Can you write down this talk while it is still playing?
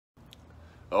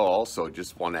Oh, also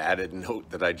just want to add a note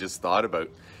that I just thought about.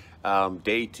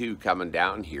 Day 2 coming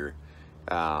down here,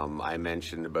 I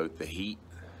mentioned about the heat,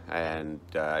 and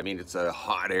I mean, it's a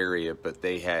hot area, but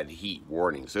they had heat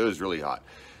warnings, so it was really hot.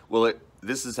 Well,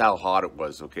 this is how hot it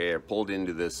was, okay? I pulled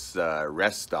into this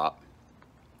rest stop,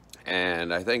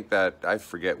 and I think that, I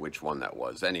forget which one that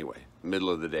was. Anyway, middle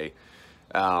of the day.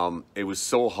 It was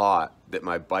so hot that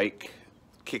my bike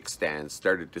kickstand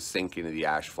started to sink into the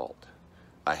asphalt.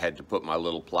 I had to put my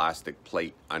little plastic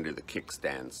plate under the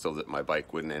kickstand so that my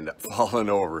bike wouldn't end up falling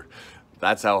over.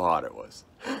 That's how hot it was.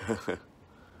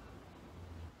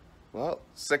 Well,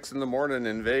 6 in the morning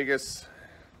in Vegas.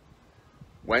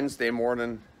 Wednesday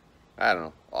morning, I don't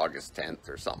know, August 10th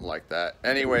or something like that.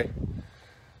 Anyway,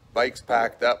 bike's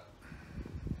packed up.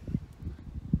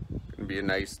 Gonna be a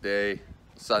nice day.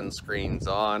 Sunscreen's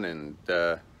on and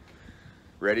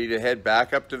ready to head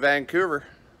back up to Vancouver.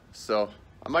 So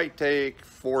I might take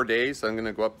 4 days. I'm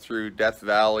gonna go up through Death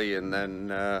Valley and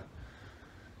then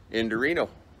into Reno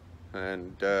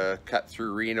and cut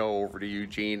through Reno over to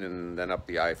Eugene and then up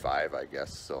the I-5, I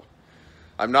guess. So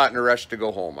I'm not in a rush to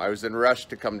go home. I was in a rush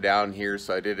to come down here,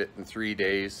 so I did it in 3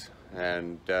 days.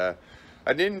 And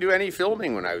I didn't do any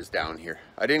filming when I was down here.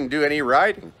 I didn't do any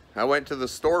riding. I went to the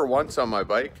store once on my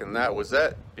bike and that was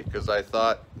it, because I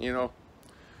thought, you know,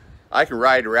 I can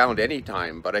ride around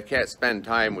anytime, but I can't spend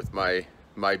time with my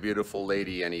beautiful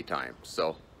lady anytime.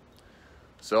 So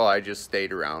I just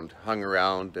stayed around, hung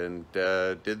around, and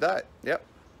did that. Yep.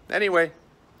 Anyway,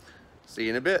 see you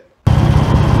in a bit.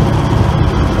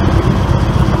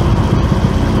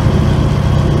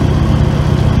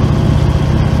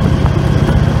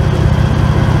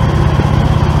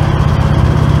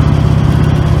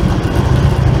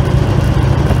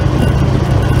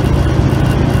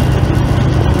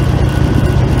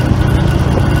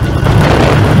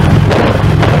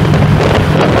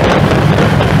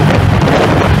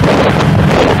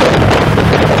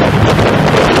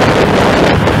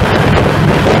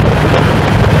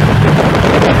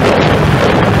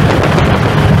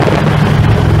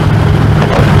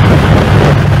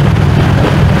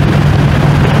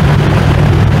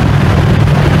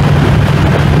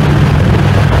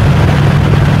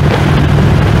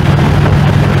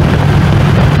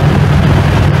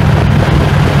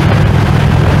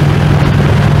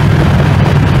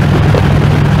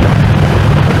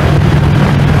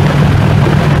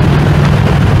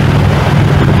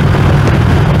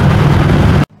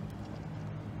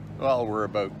 Well, we're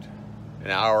about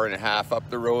an hour and a half up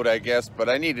the road, I guess, but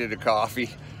I needed a coffee.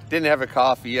 Didn't have a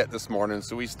coffee yet this morning,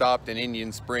 so we stopped in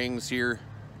Indian Springs here.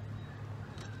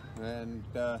 And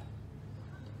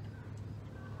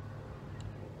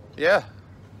yeah,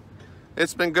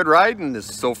 it's been good riding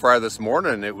so far this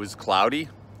morning. It was cloudy,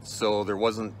 so there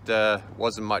wasn't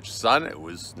much sun. It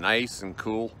was nice and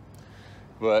cool,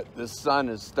 but the sun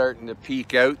is starting to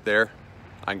peek out there.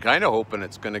 I'm kind of hoping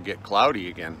it's going to get cloudy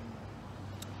again.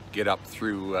 Get up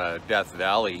through Death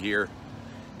Valley here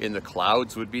in the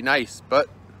clouds would be nice, but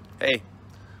hey,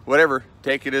 whatever,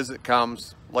 take it as it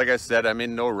comes. Like I said, I'm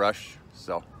in no rush,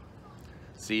 so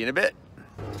see you in a bit.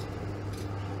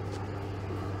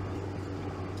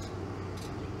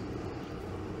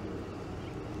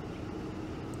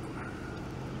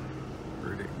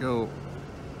 Where'd it go?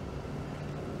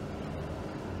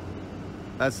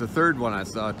 That's the third one I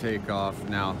saw take off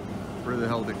now. Where the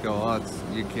hell did it go? Oh,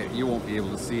 you won't be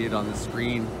able to see it on the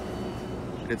screen.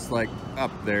 It's like up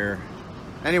there.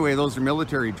 Anyway, those are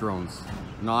military drones,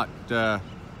 not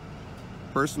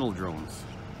personal drones.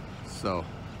 So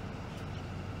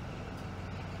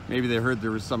maybe they heard there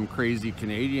was some crazy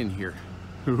Canadian here.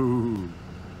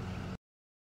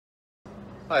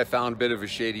 I found a bit of a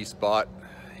shady spot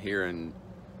here in,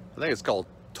 I think it's called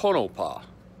Tonopah,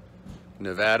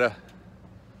 Nevada.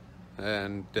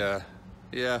 And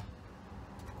yeah,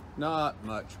 not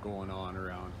much going on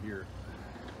around here.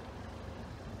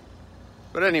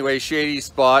 But anyway, shady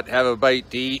spot, have a bite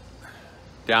to eat,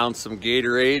 down some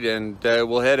Gatorade, and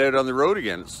we'll head out on the road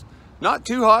again. It's not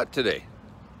too hot today.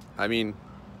 I mean,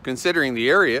 considering the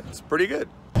area, it's pretty good.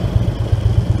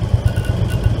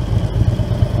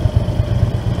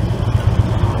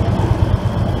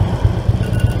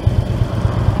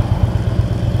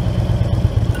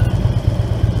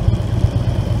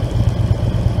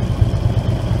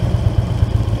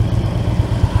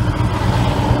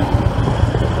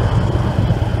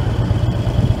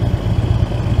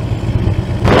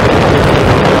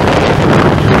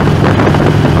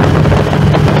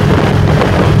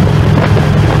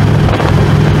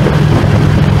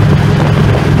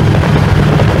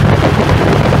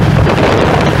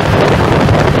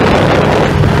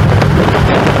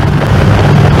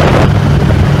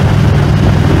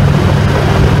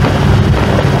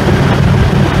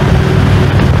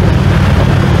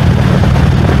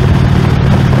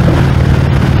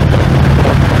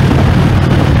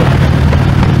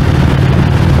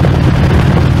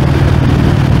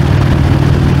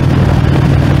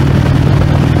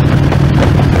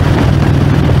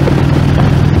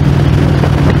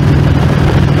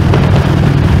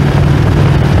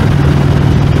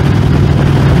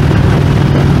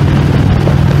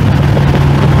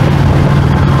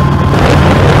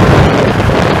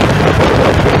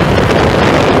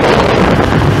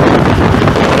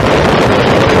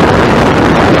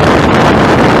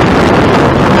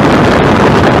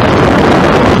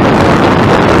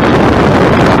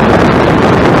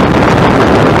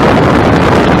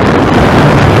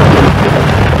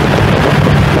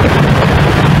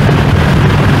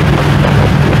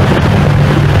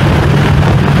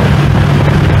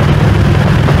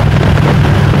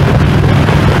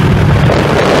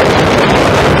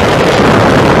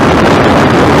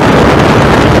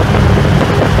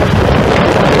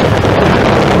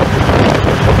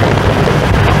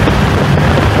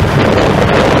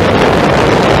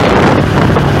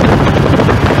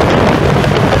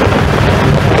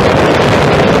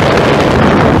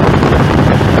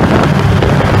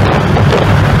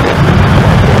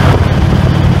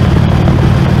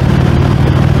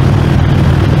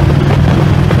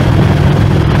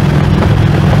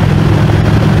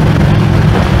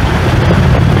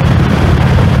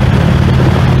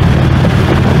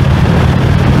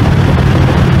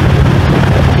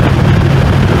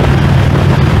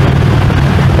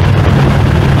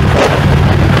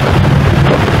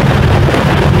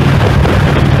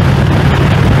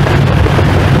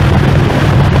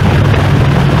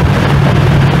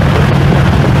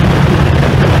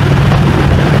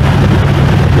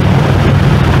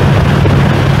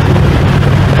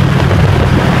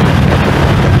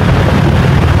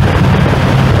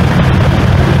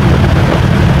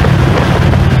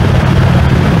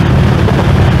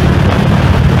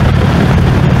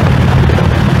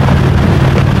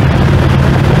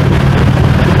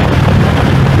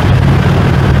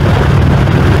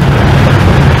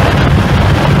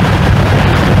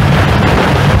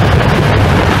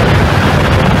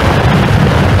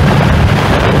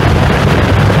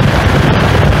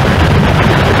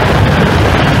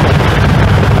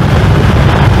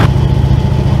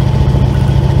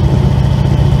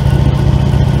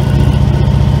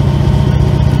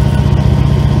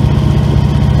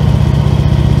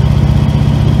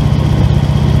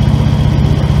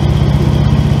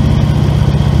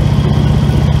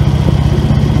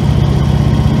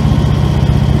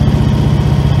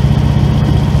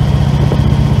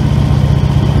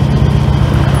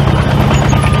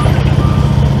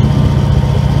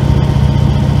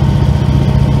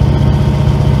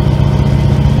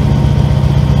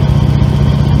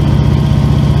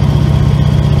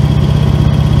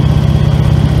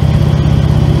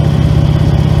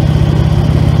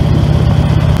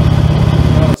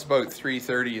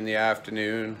 3:30 in the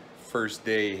afternoon, first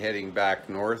day heading back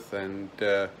north, and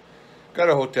got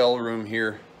a hotel room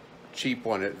here, cheap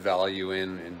one at Value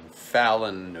Inn in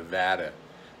Fallon, Nevada.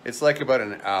 It's like about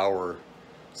an hour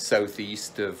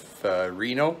southeast of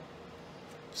Reno.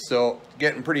 So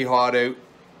getting pretty hot out.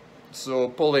 So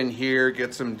pull in here,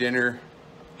 get some dinner,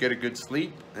 get a good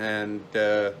sleep, and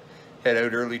head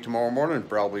out early tomorrow morning,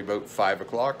 probably about 5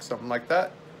 o'clock, something like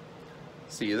that.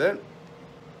 See you then.